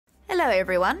Hello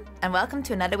everyone, and welcome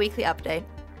to another weekly update.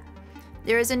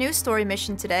 There is a new story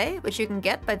mission today, which you can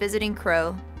get by visiting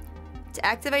Crow. To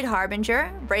activate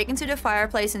Harbinger, break into the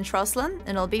fireplace in Trostland, and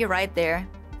it'll be right there.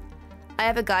 I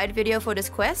have a guide video for this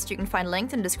quest you can find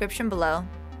linked in the description below.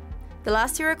 The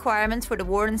last two requirements for the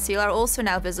Warden Seal are also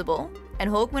now visible, and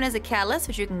Hawkmoon is a catalyst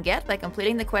which you can get by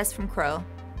completing the quest from Crow.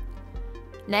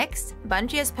 Next,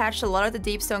 Bungie has patched a lot of the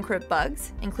Deepstone Crypt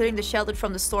bugs, including the Sheltered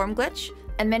from the Storm glitch,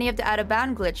 and many of the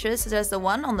out-of-bound glitches such as the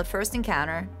one on the first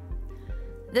encounter.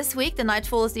 This week the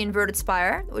Nightfall is the Inverted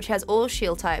Spire, which has all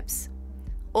shield types.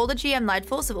 All the GM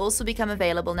Nightfalls have also become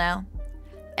available now.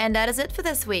 And that is it for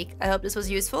this week. I hope this was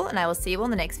useful, and I will see you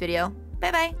on the next video.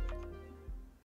 Bye bye!